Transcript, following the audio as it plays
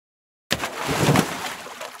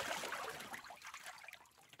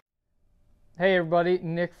Hey everybody,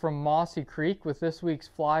 Nick from Mossy Creek with this week's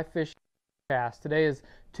fly fishing cast. Today is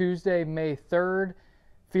Tuesday, May 3rd.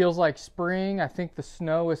 Feels like spring. I think the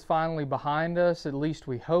snow is finally behind us, at least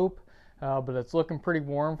we hope, but it's looking pretty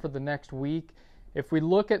warm for the next week. If we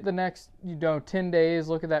look at the next 10 days,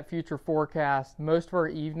 look at that future forecast, most of our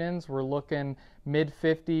evenings we're looking mid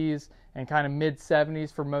 50s and kind of mid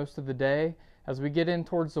 70s for most of the day. As we get in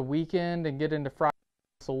towards the weekend and get into Friday,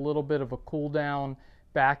 it's a little bit of a cool down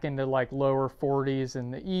back into like lower 40s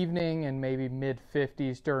in the evening and maybe mid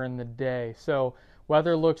 50s during the day. So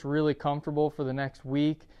weather looks really comfortable for the next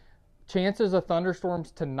week. Chances of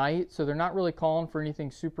thunderstorms tonight, so they're not really calling for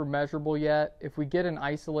anything super measurable yet. If we get an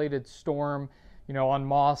isolated storm, on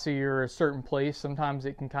Mossy or a certain place, sometimes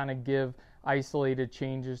it can kind of give isolated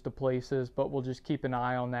changes to places, but we'll just keep an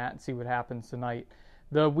eye on that and see what happens tonight.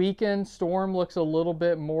 The weekend storm looks a little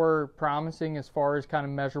bit more promising as far as kind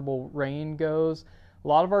of measurable rain goes. A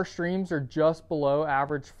lot of our streams are just below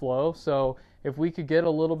average flow, so if we could get a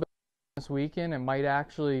little bit this weekend, it might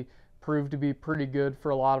actually prove to be pretty good for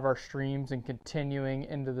a lot of our streams and continuing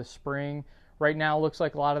into the spring. Right now it looks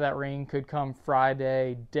like a lot of that rain could come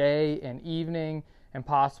Friday day and evening and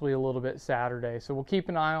possibly a little bit Saturday. So we'll keep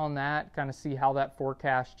an eye on that, kind of see how that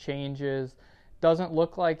forecast changes. Doesn't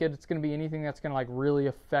look like it's going to be anything that's going to like really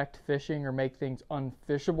affect fishing or make things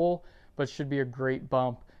unfishable, but should be a great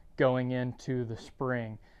bump going into the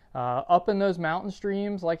spring. Up in those mountain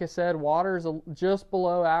streams, like I said, water is just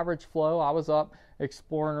below average flow. I was up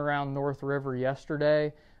exploring around North River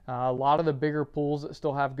yesterday. A lot of the bigger pools that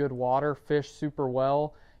still have good water fish super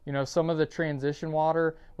well. Some of the transition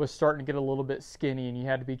water was starting to get a little bit skinny, and you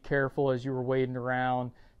had to be careful as you were wading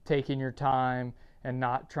around, taking your time and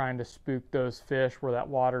not trying to spook those fish where that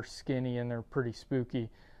water's skinny and they're pretty spooky.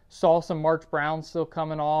 Saw some March Browns still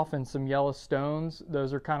coming off and some yellow stones.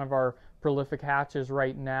 Those are kind of our prolific hatches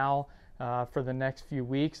right now for the next few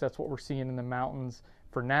weeks. That's what we're seeing in the mountains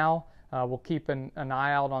for now. We'll keep an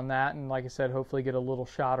eye out on that, and like I said, hopefully get a little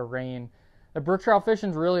shot of rain. The brook trout fishing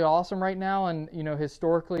is really awesome right now, and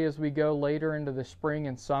historically as we go later into the spring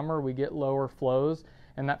and summer, we get lower flows,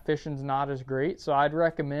 and that fishing's not as great. So I'd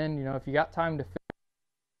recommend, if you got time to fish,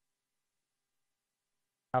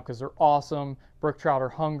 because they're awesome. Brook trout are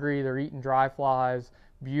hungry, they're eating dry flies,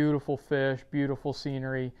 beautiful fish, beautiful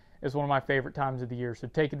scenery. Is one of my favorite times of the year, so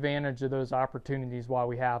take advantage of those opportunities while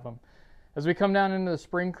we have them. As we come down into the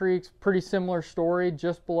spring creeks, pretty similar story,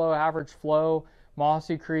 just below average flow.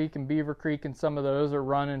 Mossy Creek and Beaver Creek and some of those are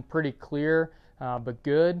running pretty clear, but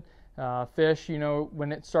good. Fish,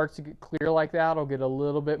 when it starts to get clear like that, it'll get a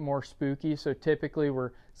little bit more spooky, so typically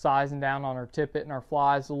we're sizing down on our tippet and our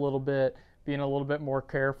flies a little bit, being a little bit more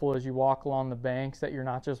careful as you walk along the banks, that you're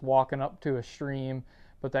not just walking up to a stream,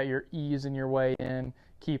 but that you're easing your way in,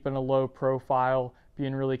 keeping a low profile,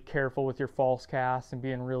 being really careful with your false casts and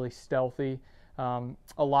being really stealthy. A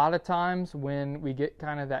lot of times when we get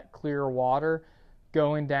kind of that clear water,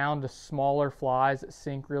 going down to smaller flies that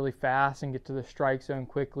sink really fast and get to the strike zone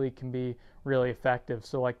quickly can be really effective.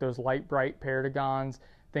 So like those light bright Perdigons,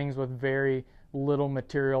 things with very little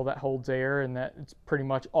material that holds air and that it's pretty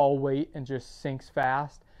much all weight and just sinks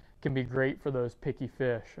fast, can be great for those picky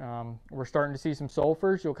fish. We're starting to see some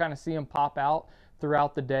sulphurs. You'll kind of see them pop out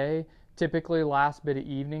throughout the day. Typically last bit of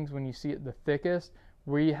evenings when you see it the thickest.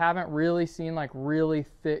 We haven't really seen like really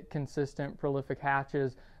thick, consistent, prolific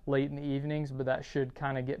hatches late in the evenings, but that should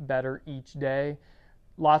kind of get better each day.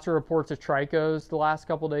 Lots of reports of Tricos the last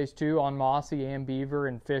couple days too on Mossy and Beaver,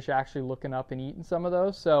 and fish actually looking up and eating some of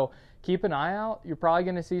those. So keep an eye out. You're probably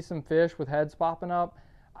going to see some fish with heads popping up.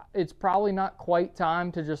 It's probably not quite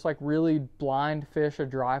time to just like really blind fish a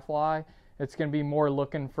dry fly. It's going to be more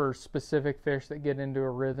looking for specific fish that get into a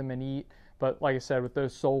rhythm and eat. But like I said, with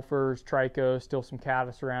those sulphurs, Tricos, still some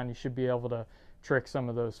caddis around, you should be able to trick some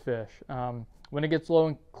of those fish. When it gets low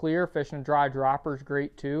and clear, fishing a dry dropper is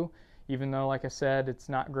great too. Even though, like I said, it's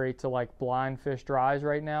not great to like blind fish dries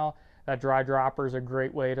right now. That dry dropper is a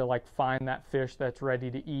great way to like find that fish that's ready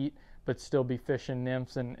to eat, but still be fishing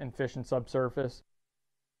nymphs and fishing subsurface.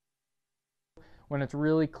 When it's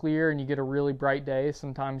really clear and you get a really bright day,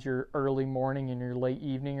 sometimes your early morning and your late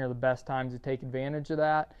evening are the best times to take advantage of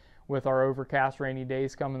that. With our overcast rainy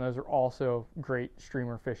days coming, those are also great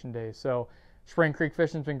streamer fishing days. So spring creek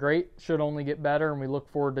fishing's been great, should only get better, and we look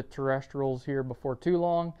forward to terrestrials here before too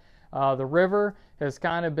long. The river has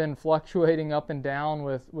kind of been fluctuating up and down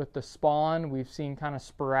with the spawn. We've seen kind of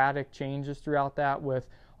sporadic changes throughout that with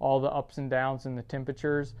all the ups and downs in the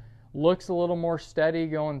temperatures. Looks a little more steady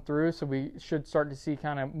going through, so we should start to see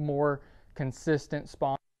kind of more consistent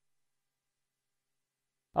spawn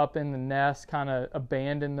up in the nest. Kind of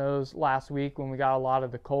abandoned those last week when we got a lot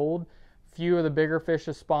of the cold. few of the bigger fish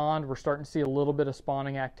have spawned. We're starting to see a little bit of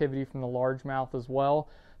spawning activity from the largemouth as well.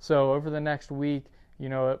 So over the next week, you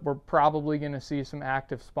know, we're probably going to see some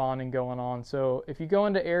active spawning going on. So if you go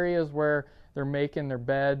into areas where they're making their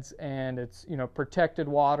beds and it's, you know, protected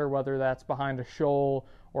water, whether that's behind a shoal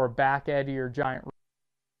or a back eddy or giant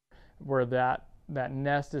where that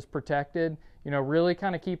nest is protected, you know, really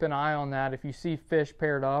kind of keep an eye on that. If you see fish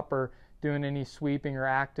paired up or doing any sweeping or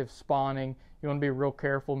active spawning, you want to be real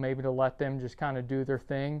careful maybe to let them just kind of do their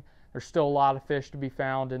thing. There's still a lot of fish to be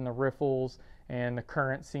found in the riffles, and the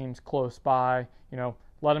current seems close by. You know,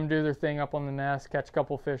 let them do their thing up on the nest, catch a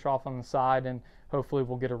couple fish off on the side, and hopefully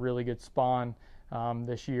we'll get a really good spawn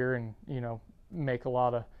this year and, you know, make a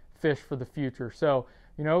lot of fish for the future. So,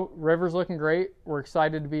 you know, river's looking great. We're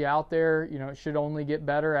excited to be out there. You know, it should only get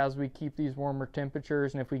better as we keep these warmer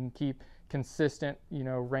temperatures, and if we can keep consistent, you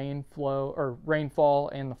know, rainfall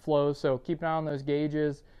and the flow. So keep an eye on those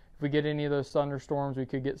gauges. If we get any of those thunderstorms, we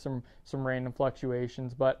could get some random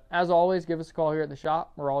fluctuations. But as always, give us a call here at the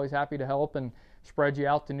shop. We're always happy to help and spread you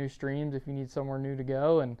out to new streams if you need somewhere new to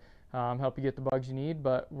go, and help you get the bugs you need.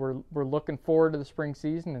 But we're looking forward to the spring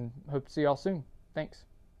season and hope to see y'all soon. Thanks.